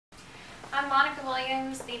Monnica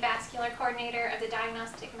Williams, the Vascular Coordinator of the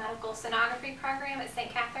Diagnostic Medical Sonography program at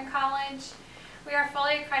Catharine College. We are a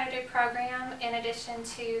fully accredited program in addition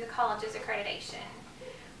to the college's accreditation.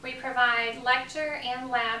 We provide lecture and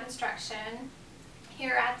lab instruction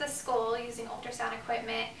here at the school using ultrasound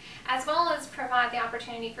equipment, as well as provide the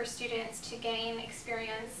opportunity for students to gain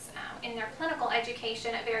experience in their clinical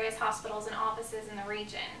education at various hospitals and offices in the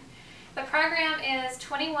region. The program is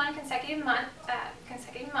 21 consecutive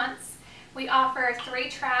months. We offer 3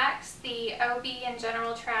 tracks: the OB and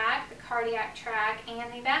general track, the cardiac track,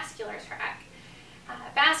 and the vascular track.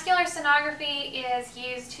 Vascular sonography is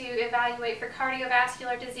used to evaluate for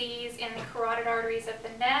cardiovascular disease in the carotid arteries of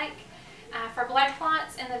the neck, for blood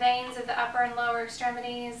clots in the veins of the upper and lower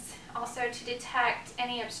extremities, also to detect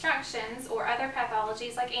any obstructions or other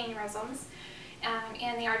pathologies like aneurysms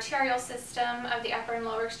in the arterial system of the upper and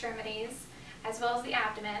lower extremities, as well as the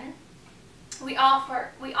abdomen. We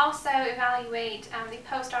also evaluate the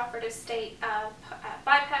post-operative state of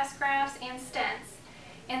bypass grafts and stents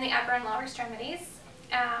in the upper and lower extremities.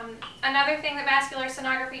 Another thing that vascular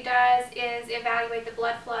sonography does is evaluate the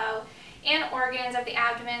blood flow in organs of the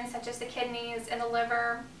abdomen, such as the kidneys and the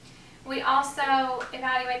liver. We also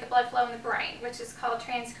evaluate the blood flow in the brain, which is called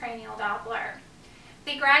transcranial Doppler.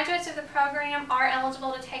 The graduates of the program are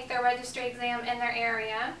eligible to take their registry exam in their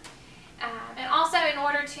area. And also, in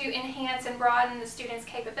order to enhance and broaden the students'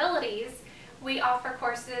 capabilities, we offer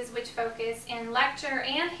courses which focus in lecture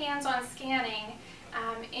and hands-on scanning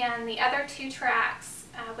in the other 2 tracks,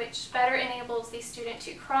 which better enables the student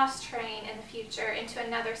to cross-train in the future into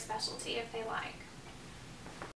another specialty if they like.